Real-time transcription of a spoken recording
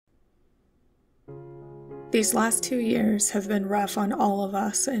These last 2 years have been rough on all of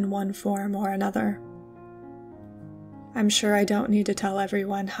us in one form or another. I'm sure I don't need to tell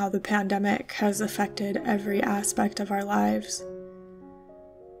everyone how the pandemic has affected every aspect of our lives.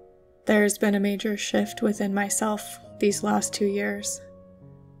 There's been a major shift within myself these last 2 years.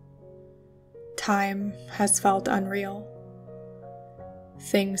 Time has felt unreal.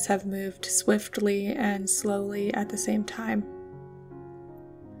 Things have moved swiftly and slowly at the same time.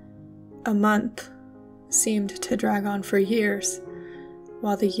 A month seemed to drag on for years,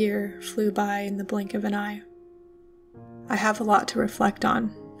 while the year flew by in the blink of an eye. I have a lot to reflect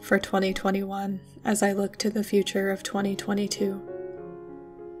on for 2021 as I look to the future of 2022.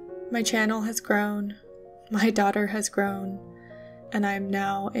 My channel has grown, my daughter has grown, and I'm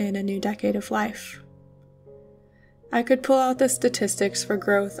now in a new decade of life. I could pull out the statistics for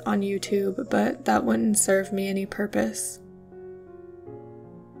growth on YouTube, but that wouldn't serve me any purpose.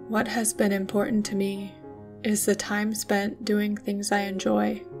 What has been important to me is the time spent doing things I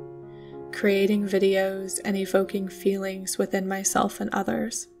enjoy, creating videos and evoking feelings within myself and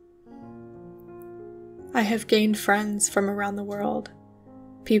others. I have gained friends from around the world,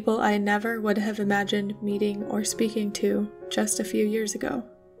 people I never would have imagined meeting or speaking to just a few years ago.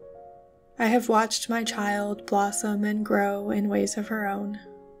 I have watched my child blossom and grow in ways of her own.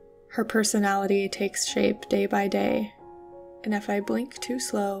 Her personality takes shape day by day, and if I blink too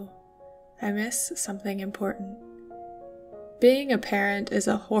slow, I miss something important. Being a parent is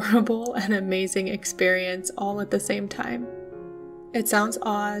a horrible and amazing experience all at the same time. It sounds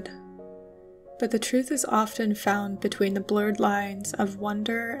odd, but the truth is often found between the blurred lines of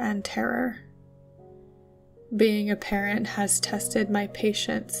wonder and terror. Being a parent has tested my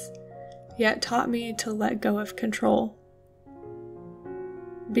patience, yet taught me to let go of control.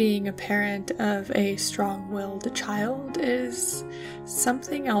 Being a parent of a strong-willed child is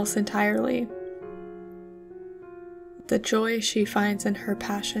something else entirely. The joy she finds in her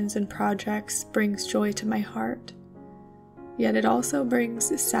passions and projects brings joy to my heart, yet it also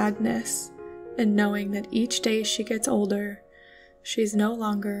brings sadness in knowing that each day she gets older, she's no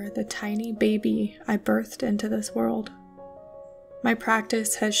longer the tiny baby I birthed into this world. My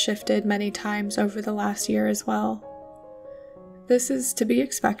practice has shifted many times over the last year as well. This is to be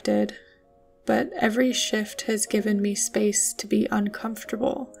expected, but every shift has given me space to be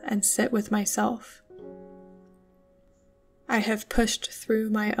uncomfortable and sit with myself. I have pushed through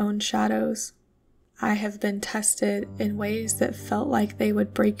my own shadows. I have been tested in ways that felt like they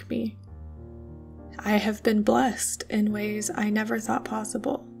would break me. I have been blessed in ways I never thought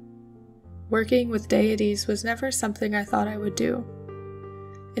possible. Working with deities was never something I thought I would do.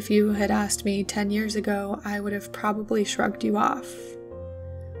 If you had asked me 10 years ago, I would have probably shrugged you off.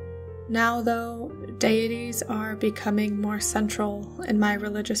 Now, though, deities are becoming more central in my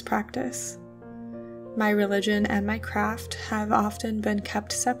religious practice. My religion and my craft have often been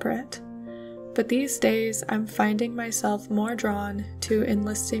kept separate, but these days I'm finding myself more drawn to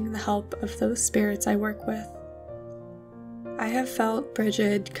enlisting the help of those spirits I work with. I have felt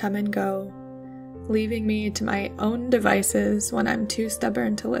Bridget come and go, leaving me to my own devices when I'm too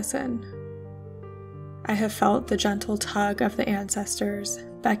stubborn to listen. I have felt the gentle tug of the ancestors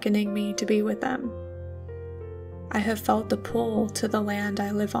beckoning me to be with them. I have felt the pull to the land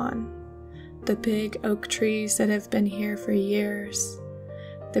I live on, the big oak trees that have been here for years,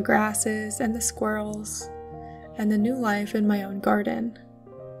 the grasses and the squirrels, and the new life in my own garden.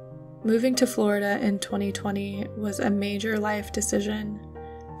 Moving to Florida in 2020 was a major life decision,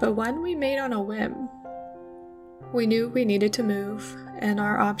 but one we made on a whim. We knew we needed to move, and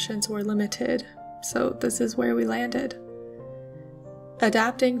our options were limited, so this is where we landed.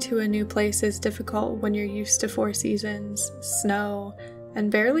 Adapting to a new place is difficult when you're used to 4 seasons, snow,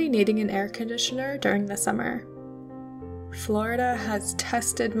 and barely needing an air conditioner during the summer. Florida has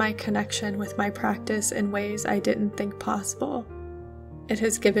tested my connection with my practice in ways I didn't think possible. It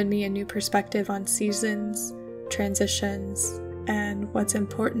has given me a new perspective on seasons, transitions, and what's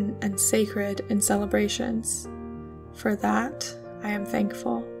important and sacred in celebrations. For that, I am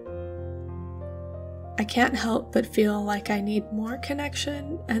thankful. I can't help but feel like I need more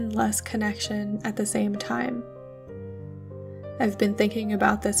connection and less connection at the same time. I've been thinking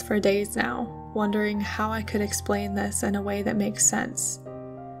about this for days now, wondering how I could explain this in a way that makes sense.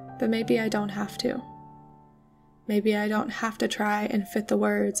 But maybe I don't have to. Maybe I don't have to try and fit the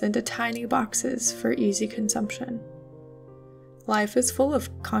words into tiny boxes for easy consumption. Life is full of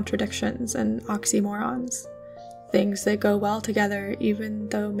contradictions and oxymorons, things that go well together even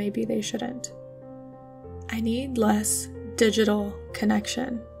though maybe they shouldn't. I need less digital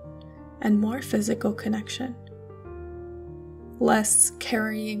connection and more physical connection. Less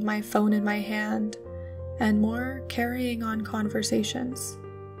carrying my phone in my hand and more carrying on conversations.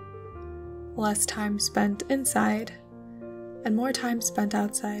 Less time spent inside and more time spent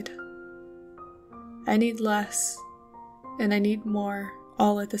outside. I need less and I need more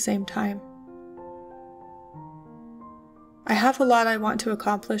all at the same time. I have a lot I want to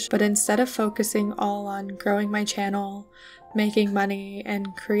accomplish, but instead of focusing all on growing my channel, making money,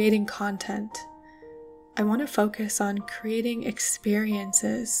 and creating content, I want to focus on creating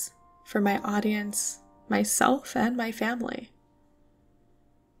experiences for my audience, myself, and my family.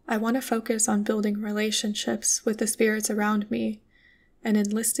 I want to focus on building relationships with the spirits around me and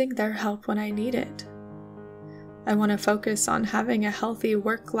enlisting their help when I need it. I want to focus on having a healthy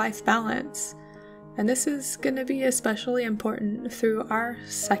work-life balance, and this is going to be especially important through our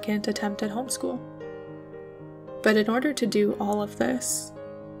second attempt at homeschool. But in order to do all of this,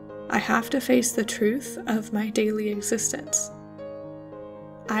 I have to face the truth of my daily existence.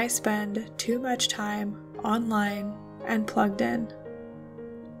 I spend too much time online and plugged in.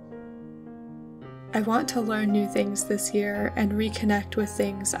 I want to learn new things this year and reconnect with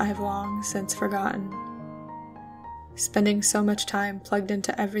things I've long since forgotten. Spending so much time plugged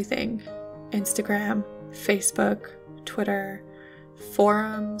into everything, Instagram, Facebook, Twitter,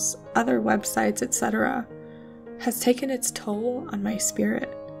 forums, other websites, etc., has taken its toll on my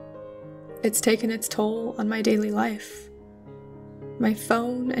spirit. It's taken its toll on my daily life. My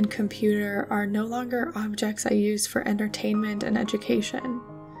phone and computer are no longer objects I use for entertainment and education.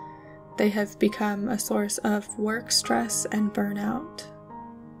 They have become a source of work stress and burnout.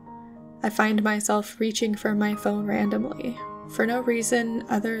 I find myself reaching for my phone randomly, for no reason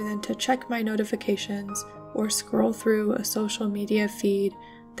other than to check my notifications or scroll through a social media feed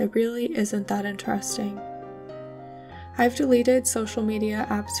that really isn't that interesting. I've deleted social media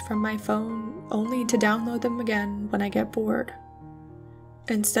apps from my phone only to download them again when I get bored.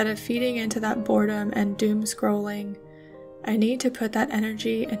 Instead of feeding into that boredom and doom scrolling, I need to put that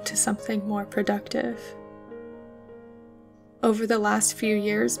energy into something more productive. Over the last few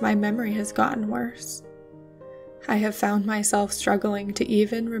years, my memory has gotten worse. I have found myself struggling to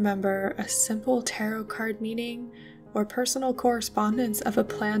even remember a simple tarot card meaning or personal correspondence of a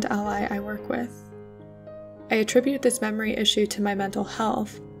planned ally I work with. I attribute this memory issue to my mental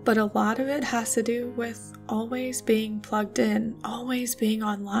health, but a lot of it has to do with always being plugged in, always being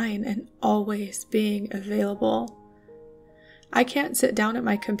online, and always being available. I can't sit down at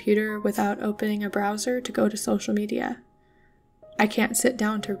my computer without opening a browser to go to social media. I can't sit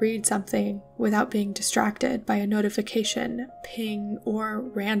down to read something without being distracted by a notification, ping, or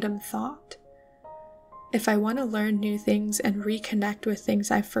random thought. If I want to learn new things and reconnect with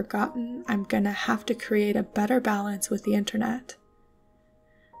things I've forgotten, I'm gonna have to create a better balance with the internet.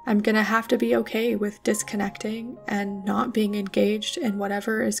 I'm gonna have to be okay with disconnecting and not being engaged in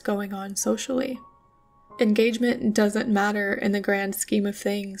whatever is going on socially. Engagement doesn't matter in the grand scheme of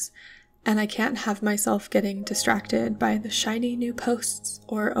things, and I can't have myself getting distracted by the shiny new posts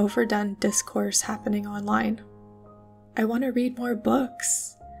or overdone discourse happening online. I want to read more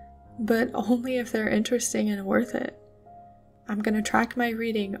books, but only if they're interesting and worth it. I'm going to track my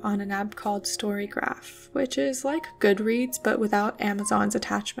reading on an app called Storygraph, which is like Goodreads but without Amazon's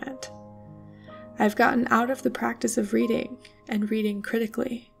attachment. I've gotten out of the practice of reading and reading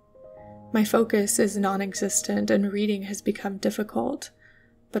critically. My focus is non-existent and reading has become difficult,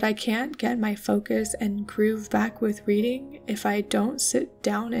 but I can't get my focus and groove back with reading if I don't sit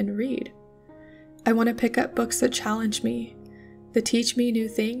down and read. I want to pick up books that challenge me, that teach me new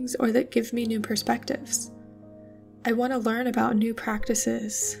things, or that give me new perspectives. I want to learn about new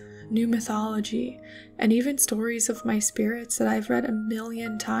practices, new mythology, and even stories of my spirits that I've read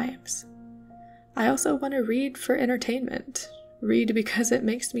 1,000,000 times. I also want to read for entertainment, read because it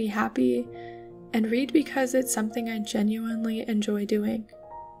makes me happy, and read because it's something I genuinely enjoy doing.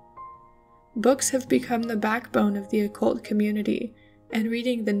 Books have become the backbone of the occult community, and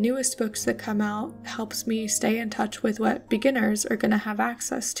reading the newest books that come out helps me stay in touch with what beginners are going to have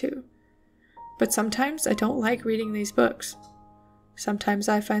access to. But sometimes I don't like reading these books. Sometimes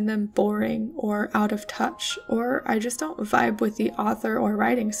I find them boring or out of touch, or I just don't vibe with the author or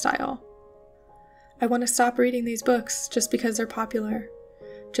writing style. I want to stop reading these books just because they're popular,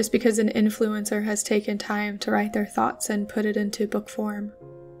 just because an influencer has taken time to write their thoughts and put it into book form.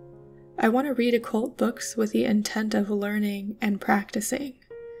 I want to read occult books with the intent of learning and practicing,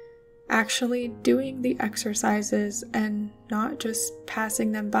 actually doing the exercises and not just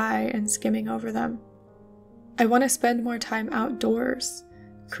passing them by and skimming over them. I want to spend more time outdoors,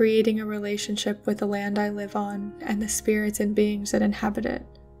 creating a relationship with the land I live on and the spirits and beings that inhabit it.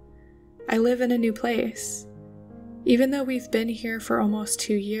 I live in a new place. Even though we've been here for almost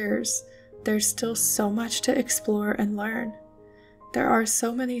 2 years, there's still so much to explore and learn. There are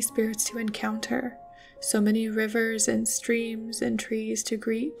so many spirits to encounter, so many rivers and streams and trees to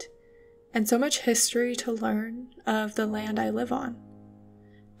greet, and so much history to learn of the land I live on.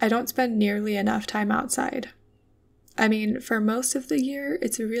 I don't spend nearly enough time outside. I mean, for most of the year,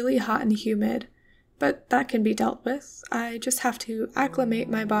 it's really hot and humid, but that can be dealt with. I just have to acclimate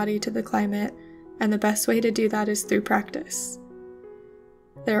my body to the climate, and the best way to do that is through practice.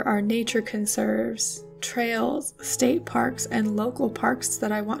 There are nature conserves, trails, state parks, and local parks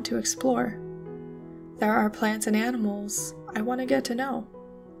that I want to explore. There are plants and animals I want to get to know.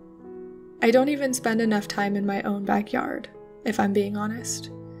 I don't even spend enough time in my own backyard, if I'm being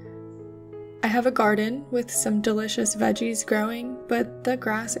honest. I have a garden with some delicious veggies growing, but the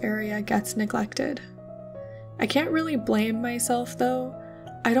grass area gets neglected. I can't really blame myself though.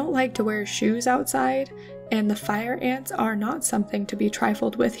 I don't like to wear shoes outside, and the fire ants are not something to be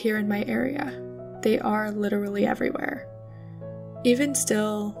trifled with here in my area. They are literally everywhere. Even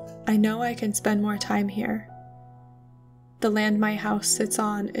still, I know I can spend more time here. The land my house sits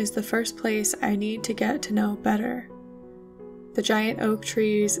on is the first place I need to get to know better. The giant oak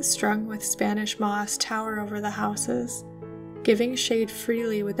trees strung with Spanish moss tower over the houses, giving shade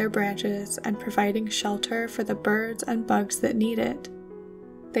freely with their branches and providing shelter for the birds and bugs that need it.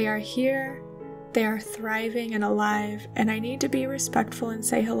 They are here, they are thriving and alive, and I need to be respectful and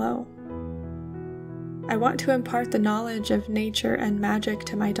say hello. I want to impart the knowledge of nature and magic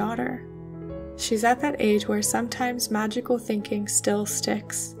to my daughter. She's at that age where sometimes magical thinking still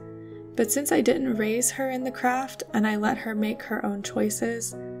sticks, but since I didn't raise her in the craft and I let her make her own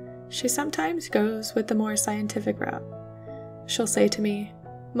choices, she sometimes goes with the more scientific route. She'll say to me,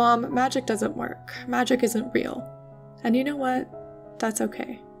 "Mom, magic doesn't work. Magic isn't real." And you know what? That's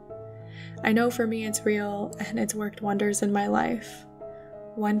okay. I know for me it's real and it's worked wonders in my life.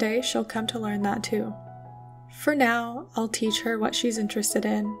 One day she'll come to learn that too. For now, I'll teach her what she's interested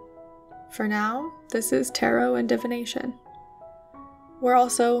in. For now, this is tarot and divination. We're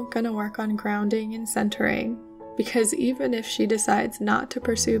also going to work on grounding and centering, because even if she decides not to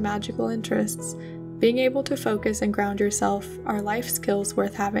pursue magical interests, being able to focus and ground yourself are life skills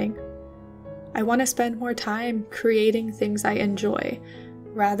worth having. I want to spend more time creating things I enjoy,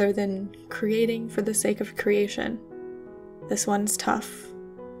 rather than creating for the sake of creation. This one's tough.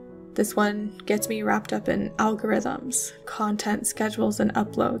 This one gets me wrapped up in algorithms, content schedules and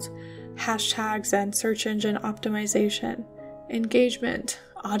uploads, hashtags and search engine optimization, engagement,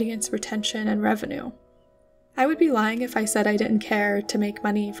 audience retention, and revenue. I would be lying if I said I didn't care to make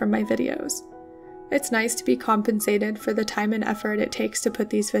money from my videos. It's nice to be compensated for the time and effort it takes to put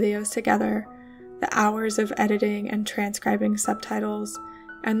these videos together, the hours of editing and transcribing subtitles,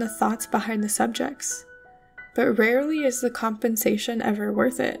 and the thoughts behind the subjects. But rarely is the compensation ever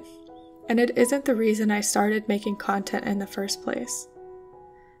worth it, and it isn't the reason I started making content in the first place.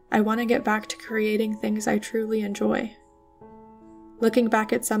 I want to get back to creating things I truly enjoy. Looking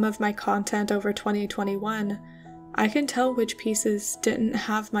back at some of my content over 2021, I can tell which pieces didn't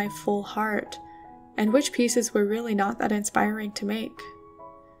have my full heart, and which pieces were really not that inspiring to make.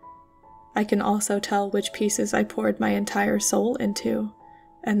 I can also tell which pieces I poured my entire soul into,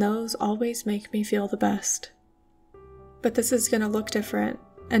 and those always make me feel the best. But this is gonna look different,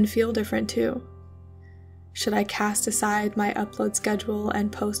 and feel different too. Should I cast aside my upload schedule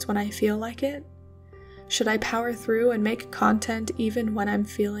and post when I feel like it? Should I power through and make content even when I'm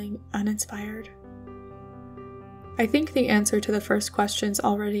feeling uninspired? I think the answer to the first question's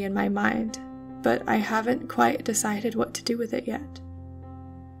already in my mind, but I haven't quite decided what to do with it yet.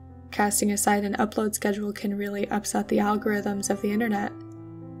 Casting aside an upload schedule can really upset the algorithms of the internet.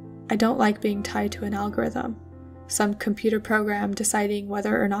 I don't like being tied to an algorithm, some computer program deciding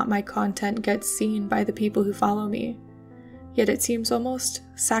whether or not my content gets seen by the people who follow me. Yet it seems almost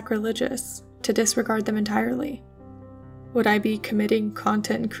sacrilegious to disregard them entirely. Would I be committing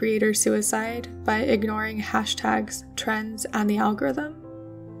content creator suicide by ignoring hashtags, trends, and the algorithm?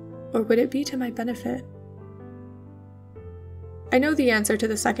 Or would it be to my benefit? I know the answer to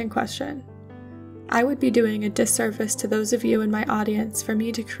the second question. I would be doing a disservice to those of you in my audience for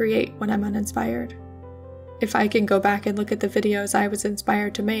me to create when I'm uninspired. If I can go back and look at the videos I was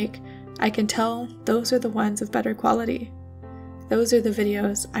inspired to make, I can tell those are the ones of better quality. Those are the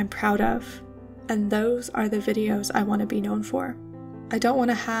videos I'm proud of, and those are the videos I want to be known for. I don't want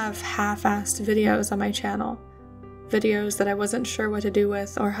to have half-assed videos on my channel, videos that I wasn't sure what to do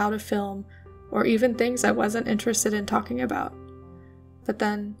with or how to film, or even things I wasn't interested in talking about. But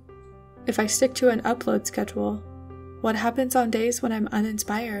then, if I stick to an upload schedule, what happens on days when I'm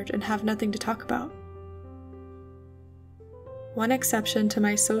uninspired and have nothing to talk about? One exception to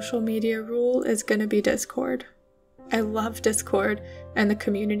my social media rule is gonna be Discord. I love Discord and the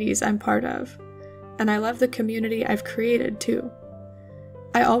communities I'm part of, and I love the community I've created too.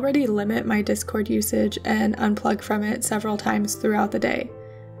 I already limit my Discord usage and unplug from it several times throughout the day,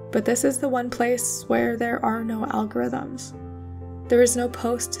 but this is the one place where there are no algorithms. There is no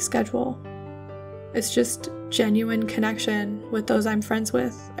post schedule. It's just genuine connection with those I'm friends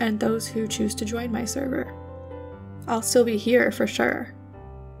with and those who choose to join my server. I'll still be here for sure.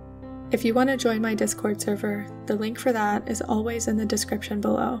 If you want to join my Discord server, the link for that is always in the description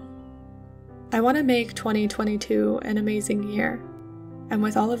below. I want to make 2022 an amazing year, and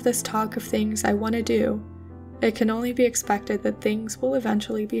with all of this talk of things I want to do, it can only be expected that things will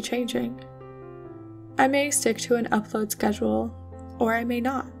eventually be changing. I may stick to an upload schedule, or I may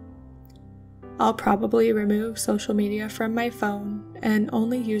not. I'll probably remove social media from my phone and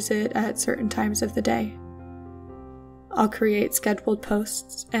only use it at certain times of the day. I'll create scheduled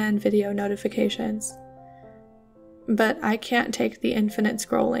posts and video notifications. But I can't take the infinite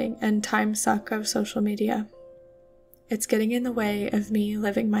scrolling and time suck of social media. It's getting in the way of me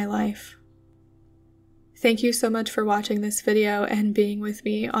living my life. Thank you so much for watching this video and being with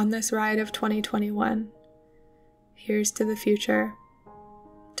me on this ride of 2021. Here's to the future,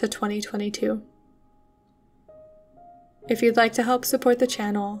 to 2022. If you'd like to help support the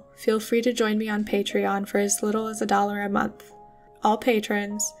channel, feel free to join me on Patreon for as little as $1 a month. All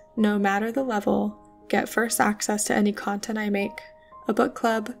patrons, no matter the level, get first access to any content I make, a book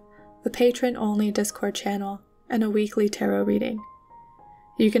club, the patron-only Discord channel, and a weekly tarot reading.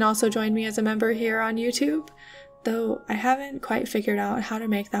 You can also join me as a member here on YouTube, though I haven't quite figured out how to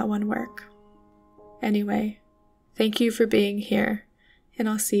make that one work. Anyway, thank you for being here, and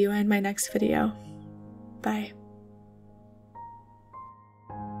I'll see you in my next video. Bye.